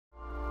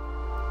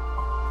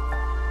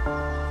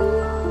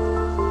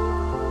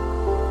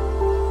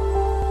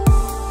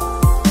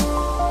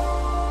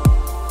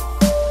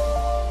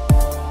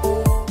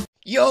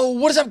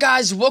What is up,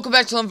 guys? Welcome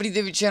back to the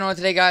video channel.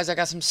 Today, guys, I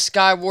got some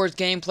Skywars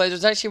gameplay.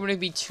 There's actually going to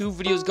be 2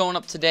 videos going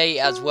up today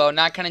as well.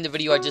 Not counting the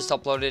video I just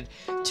uploaded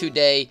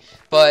today,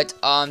 but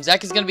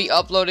Zach is going to be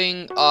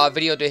uploading a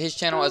video to his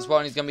channel as well,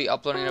 and he's going to be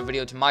uploading a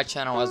video to my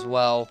channel as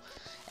well.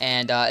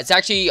 And it's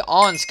actually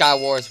on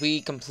Skywars.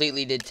 We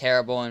completely did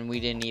terrible, and we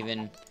didn't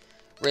even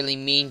really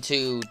mean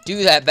to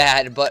do that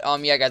bad. But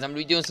yeah, guys, I'm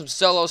going to be doing some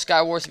solo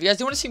Skywars. If you guys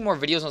do want to see more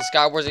videos on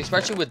Skywars,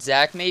 especially with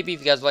Zach, maybe,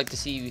 if you guys would like to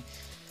see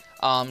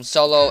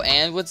solo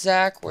and with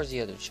Zach. Where's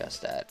the other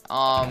chest at?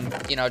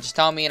 You know, just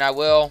tell me and I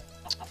will.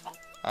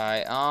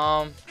 Alright,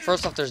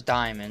 first off, there's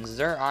diamonds. Is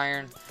there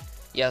iron?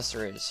 Yes,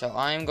 there is. So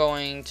I'm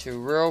going to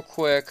real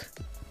quick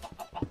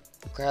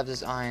grab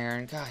this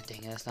iron. God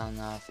dang it, that's not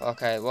enough.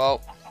 Okay,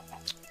 well,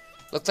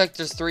 looks like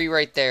there's 3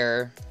 right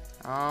there.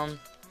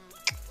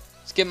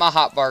 Let's get my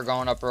hotbar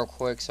going up real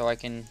quick so I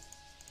can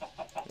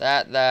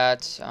not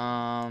that.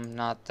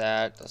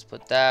 Let's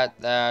put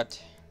that,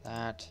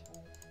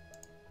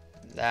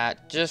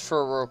 just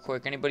for real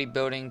quick. Anybody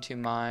building to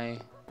my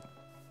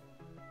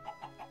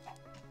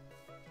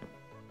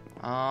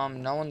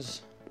no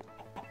one's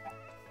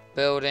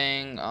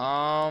building.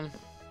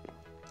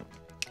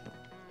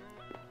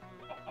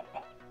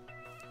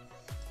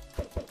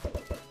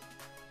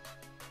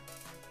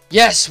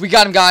 Yes, we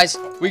got him, guys.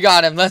 We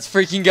got him. Let's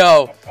freaking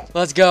go.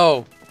 Let's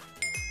go.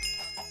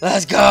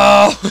 Let's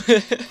go.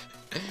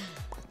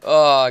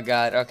 Oh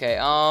god. Okay.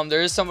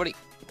 There is somebody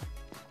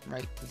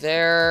right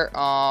there.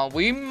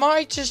 We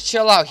might just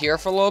chill out here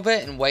for a little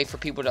bit and wait for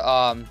people to,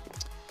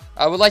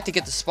 I would like to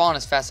get the spawn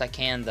as fast as I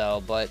can,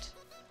 though, but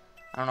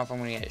I don't know if I'm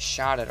gonna get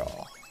shot at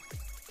all.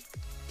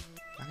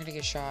 Am I gonna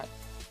get shot?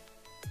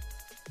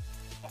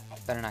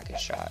 Better not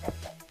get shot.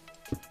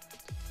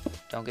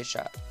 Don't get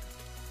shot.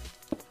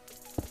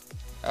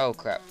 Oh,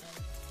 crap.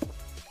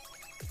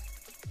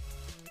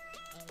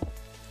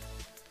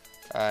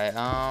 Alright,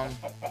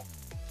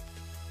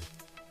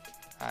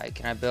 alright,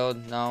 can I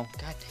build? No.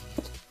 God dang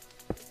it.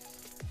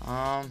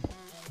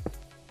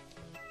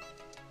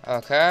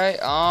 Okay,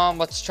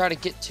 let's try to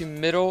get to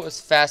middle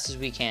as fast as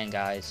we can,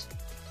 guys.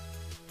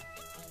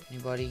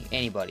 Anybody?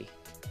 Anybody?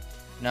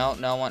 No,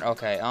 no one.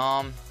 Okay,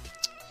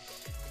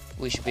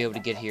 we should be able to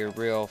get here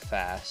real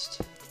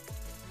fast.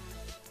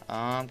 Oh,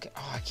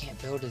 I can't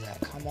build to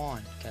that. Come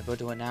on. Can I build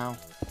to it now?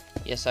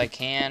 Yes, I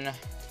can.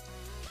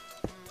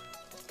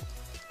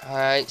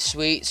 Alright,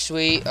 sweet,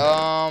 sweet.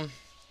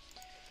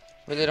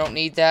 Really don't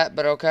need that,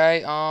 but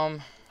okay.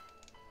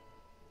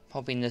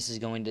 Hoping this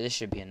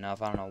should be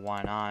enough. I don't know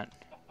why not.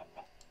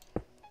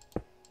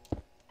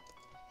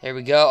 There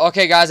we go.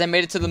 Okay, guys, I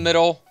made it to the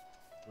middle.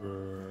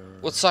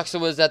 What sucks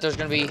is that there's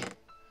gonna be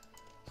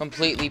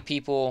completely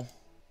freaking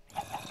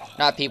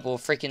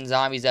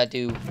zombies that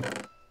do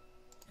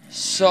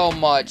so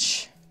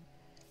much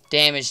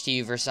damage to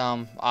you for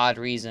some odd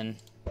reason.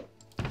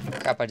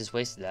 Crap, I just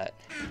wasted that.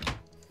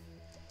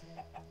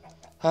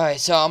 Alright,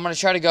 so I'm gonna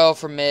try to go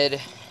for mid,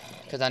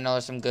 because I know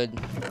there's some good.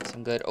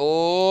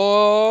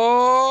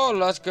 Oh,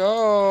 let's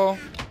go.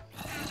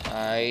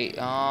 Alright,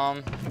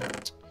 I'll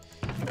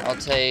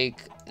take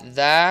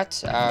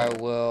that. I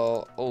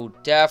will,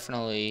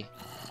 definitely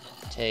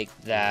take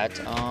that.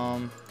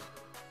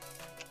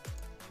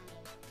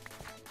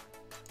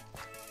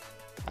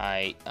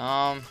 Alright,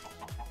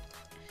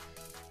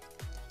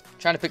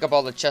 trying to pick up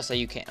all the chests that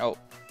you can. Oh,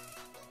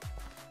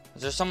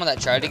 is there someone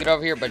that tried to get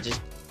over here but just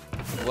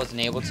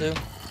wasn't able to?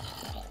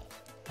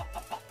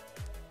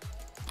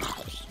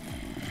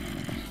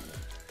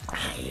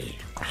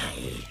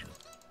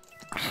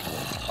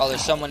 Oh,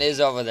 there's someone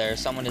over there.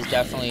 Someone is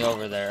definitely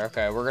over there.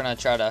 Okay, we're gonna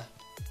try to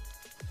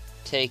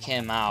take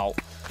him out.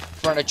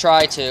 We're gonna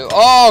try to.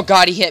 Oh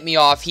god, he hit me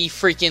off. He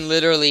freaking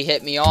literally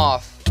hit me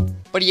off.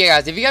 But yeah,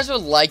 guys, if you guys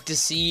would like to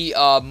see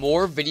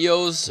more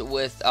videos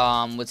with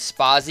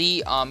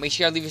Spazzy, make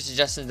sure you leave your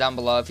suggestions down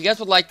below. If you guys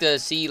would like to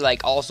see,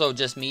 like, also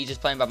just me just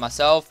playing by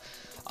myself,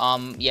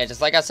 yeah, just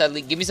like I said,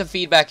 give me some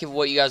feedback of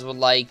what you guys would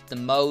like the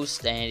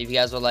most. And if you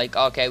guys would like,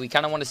 okay, we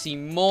kind of want to see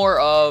more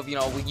of, you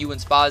know, with you and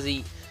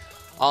Spazzy.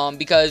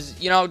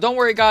 Because, you know, don't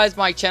worry, guys,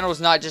 my channel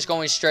is not just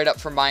going straight up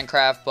for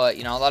Minecraft, but,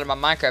 you know, a lot of my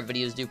Minecraft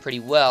videos do pretty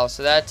well,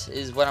 so that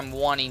is what I'm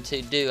wanting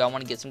to do. I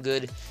want to get some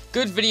good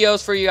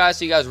videos for you guys,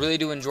 so you guys really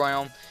do enjoy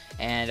them.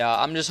 And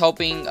I'm just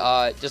hoping,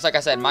 just like I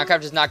said,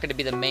 Minecraft is not going to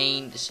be the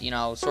main, you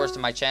know, source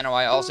of my channel.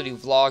 I also do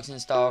vlogs and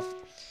stuff,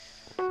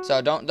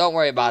 so don't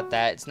worry about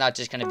that. It's not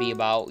just going to be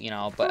about, you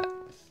know, but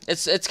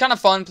it's kind of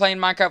fun playing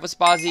Minecraft with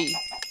Spazzy.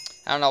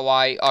 I don't know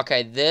why.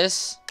 Okay,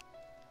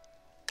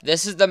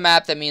 This is the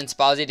map that me and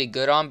Spazzy did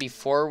good on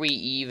before we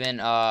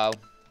even,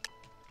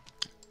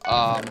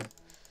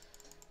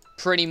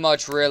 pretty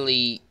much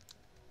really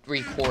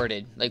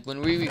recorded. Like, when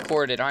we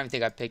recorded, I don't even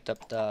think I picked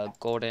up the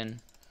golden.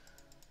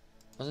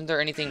 Wasn't there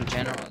anything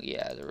general?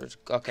 Yeah, there was.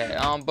 Okay,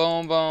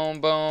 boom,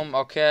 boom, boom.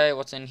 Okay,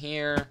 what's in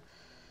here?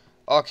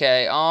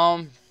 Okay,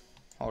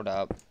 hold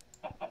up.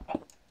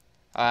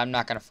 I'm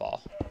not gonna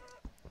fall.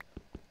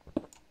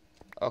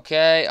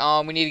 Okay,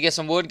 we need to get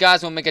some wood,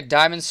 guys. We'll make a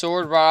diamond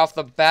sword right off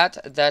the bat.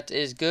 That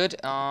is good.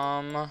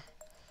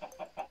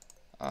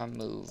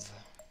 Move.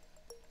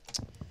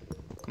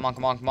 Come on,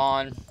 come on, come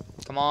on.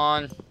 Come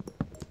on.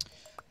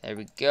 There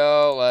we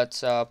go.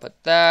 Let's put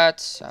that.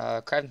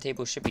 Crafting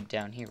table should be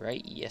down here,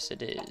 right? Yes,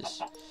 it is.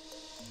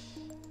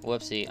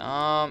 Whoopsie.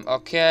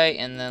 Okay,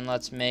 and then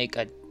let's make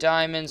a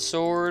diamond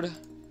sword.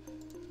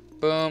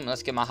 Boom.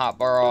 Let's get my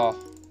hotbar all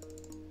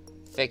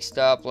fixed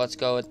up. Let's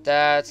go with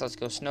that. So let's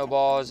go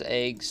snowballs,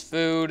 eggs,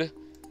 food,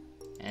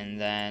 and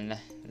then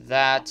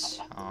that.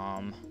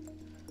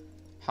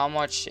 How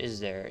much is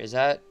there? Is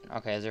that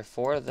okay? Is there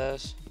 4 of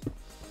those?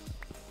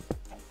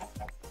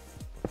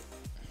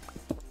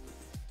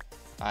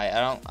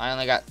 I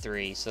only got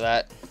 3, so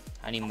that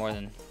I need more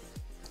than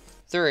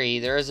 3.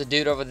 There is a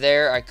dude over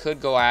there. I could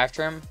go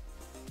after him.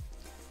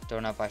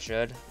 Don't know if I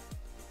should.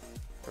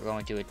 We're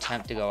going to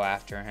attempt to go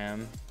after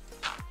him.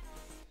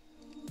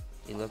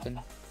 He looking?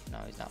 No,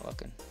 he's not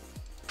looking.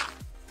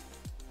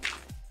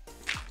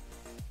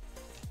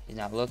 He's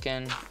not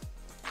looking.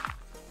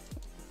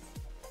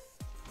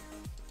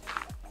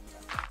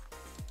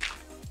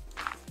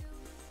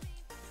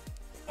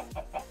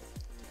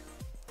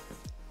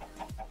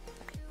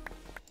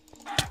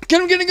 Get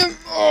him, get him, get him!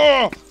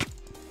 Oh!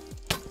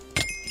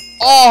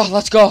 Oh,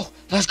 let's go.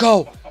 Let's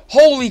go.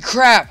 Holy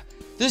crap.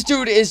 This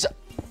dude is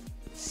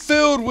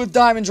filled with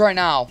diamonds right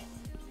now.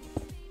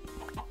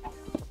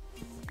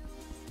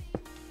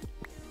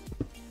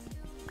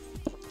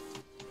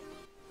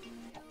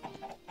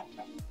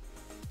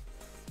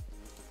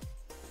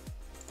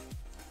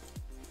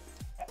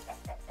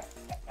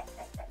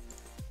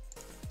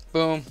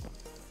 Boom.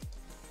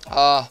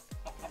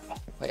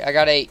 Wait, I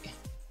got 8. Is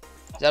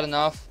that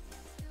enough?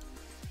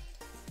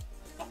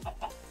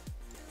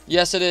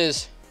 Yes, it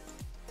is.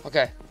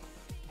 Okay.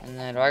 And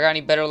then, do I got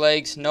any better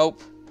legs?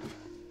 Nope.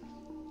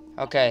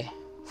 Okay.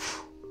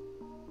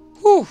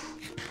 Whew.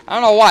 I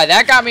don't know why.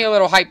 That got me a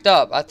little hyped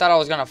up. I thought I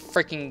was gonna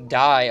freaking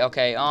die.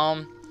 Okay,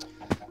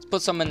 let's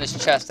put some in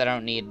this chest that I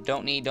don't need.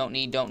 Don't need.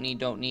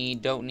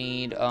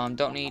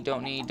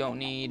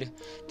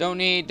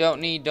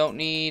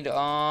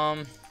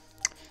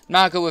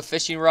 Not good with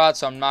fishing rod,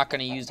 so I'm not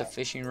gonna use the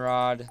fishing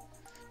rod.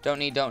 Don't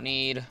need.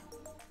 Okay.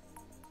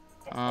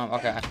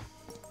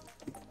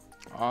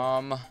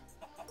 Alright,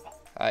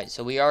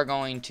 so we are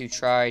going to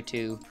try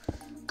to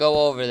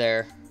go over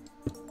there.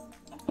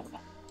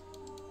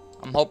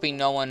 I'm hoping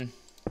no one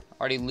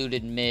already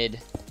looted mid.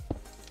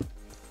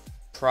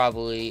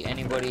 Probably.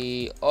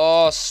 Anybody?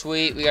 Oh,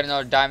 sweet. We got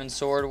another diamond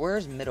sword.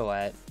 Where's middle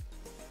at?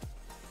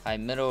 Alright,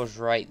 middle is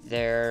right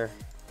there.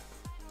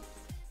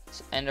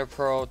 It's ender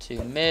pearl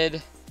to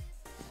mid.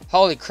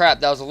 Holy crap,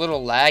 that was a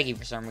little laggy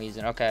for some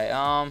reason. Okay,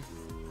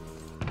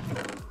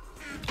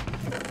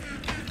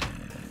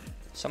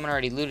 someone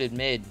already looted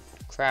mid.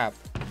 Crap.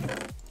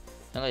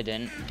 No, they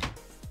didn't.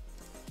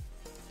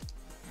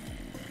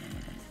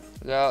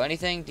 Go.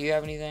 Anything? Do you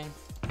have anything?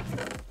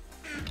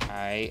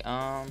 Alright,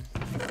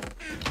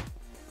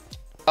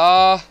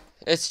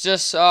 it's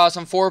just,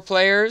 some 4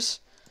 players.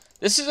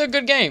 This is a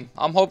good game.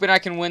 I'm hoping I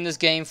can win this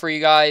game for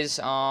you guys.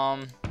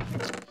 Some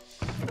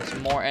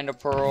more ender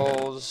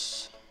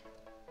pearls.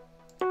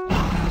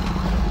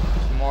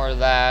 Some more of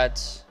that.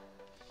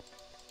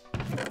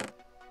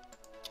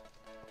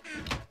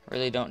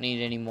 Really don't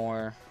need any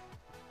more.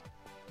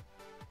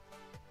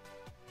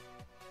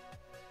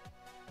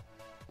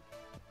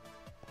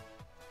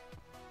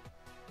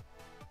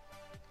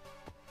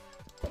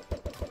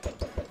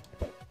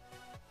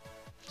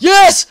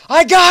 Yes!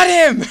 I got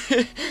him!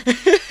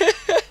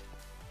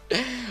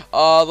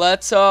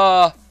 Let's,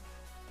 Oh,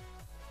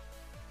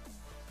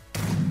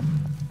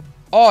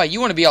 you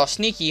want to be all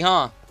sneaky,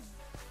 huh?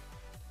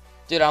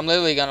 Dude, I'm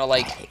literally gonna,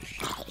 like,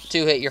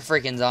 2-hit your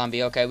freaking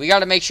zombie. Okay, we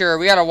gotta make sure,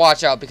 we gotta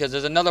watch out because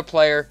there's another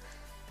player.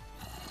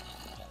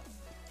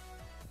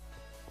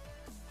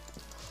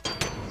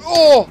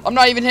 Oh, I'm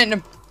not even hitting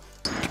him.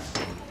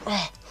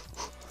 Oh.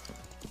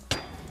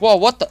 Whoa,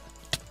 what the?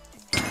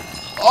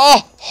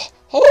 Oh,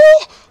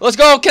 oh, let's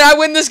go. Can I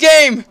win this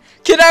game?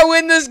 Can I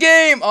win this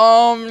game?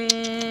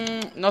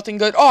 Nothing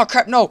good. Oh,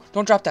 crap, no,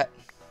 don't drop that.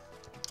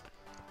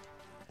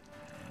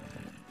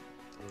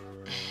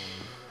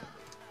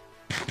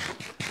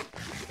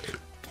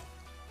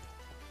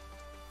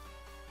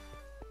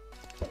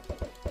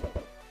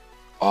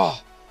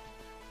 Oh.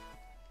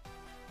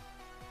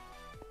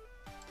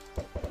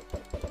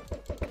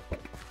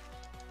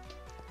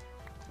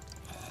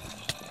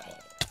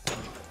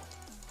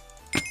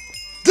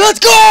 Let's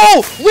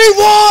go! We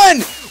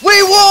won!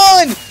 We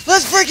won!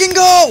 Let's freaking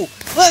go!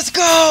 Let's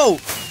go!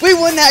 We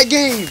won that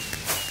game!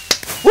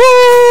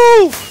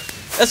 Woo!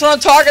 That's what I'm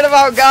talking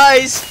about,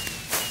 guys!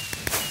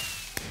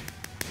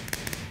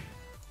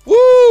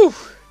 Woo!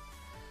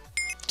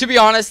 To be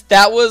honest,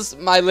 that was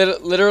my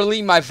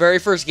literally my very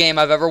first game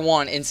I've ever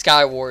won in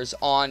Skywars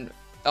on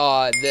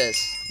this.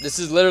 This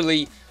is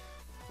literally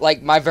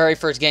like my very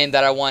first game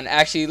that I won,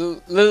 actually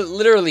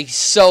literally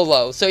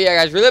solo. So yeah,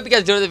 guys, really hope you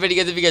guys enjoyed the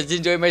video. If you guys did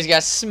enjoy, make sure you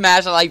guys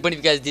smash the like button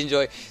if you guys did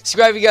enjoy.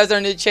 Subscribe if you guys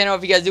are new to the channel.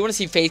 If you guys do want to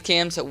see face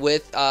cams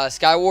with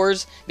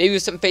Skywars, maybe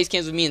with some face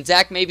cams with me and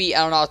Zach, maybe.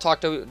 I don't know, I'll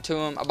talk to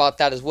him about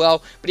that as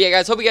well. But yeah,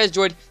 guys, hope you guys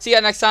enjoyed. See you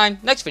guys next time,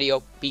 next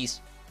video.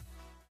 Peace.